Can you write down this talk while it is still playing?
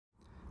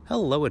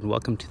Hello and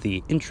welcome to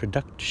the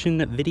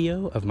introduction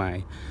video of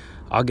my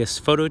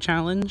August photo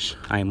challenge.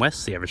 I am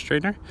Wes, the Average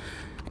Trader,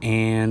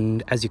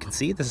 and as you can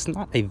see, this is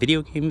not a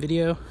video game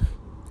video.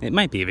 It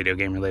might be a video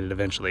game related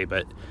eventually,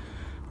 but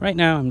right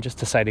now I'm just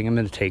deciding I'm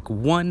going to take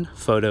one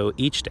photo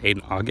each day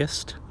in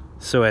August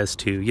so as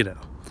to,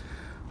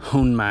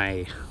 hone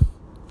my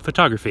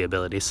photography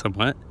abilities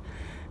somewhat,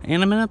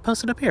 and I'm going to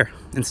post it up here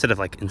instead of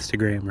like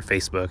Instagram or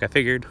Facebook. I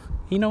figured,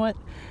 you know what?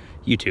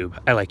 YouTube.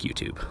 I like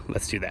YouTube.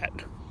 Let's do that.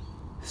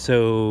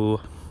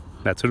 So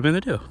that's what I'm gonna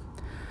do.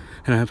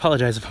 And I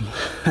apologize if I'm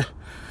a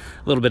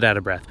little bit out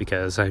of breath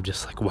because I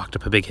just like walked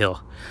up a big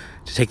hill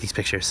to take these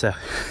pictures.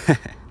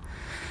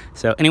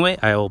 So anyway,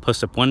 I will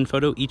post up one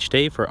photo each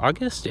day for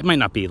August. It might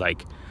not be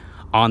like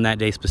on that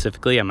day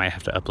specifically. I might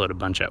have to upload a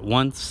bunch at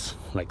once,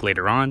 like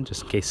later on,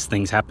 just in case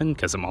things happen,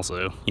 because I'm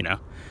also,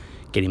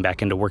 getting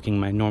back into working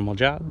my normal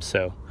job.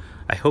 So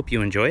I hope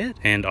you enjoy it,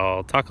 and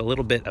I'll talk a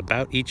little bit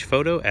about each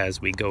photo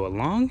as we go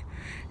along,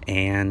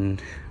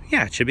 and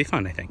yeah, it should be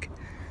fun, I think.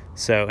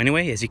 So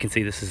anyway, as you can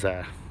see, this is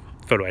a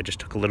photo I just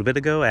took a little bit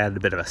ago. I added a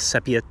bit of a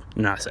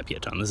not a sepia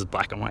tone, this is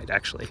black and white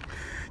actually.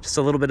 Just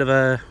a little bit of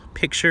a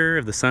picture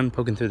of the sun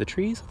poking through the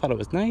trees. I thought it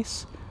was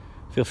nice.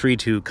 Feel free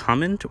to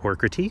comment or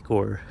critique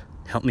or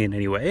help me in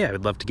any way. I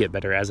would love to get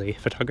better as a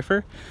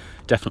photographer.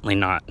 Definitely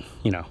not,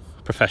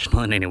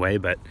 professional in any way,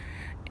 but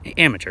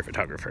amateur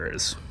photographer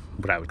is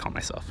what I would call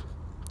myself.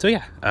 So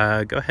yeah,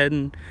 go ahead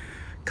and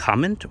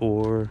comment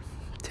or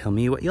tell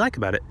me what you like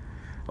about it.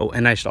 Oh,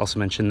 and I should also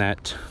mention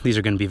that these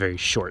are going to be very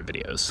short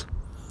videos.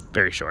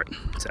 Very short.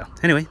 So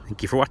anyway,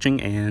 thank you for watching,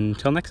 and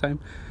until next time,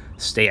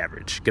 stay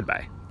average.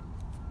 Goodbye.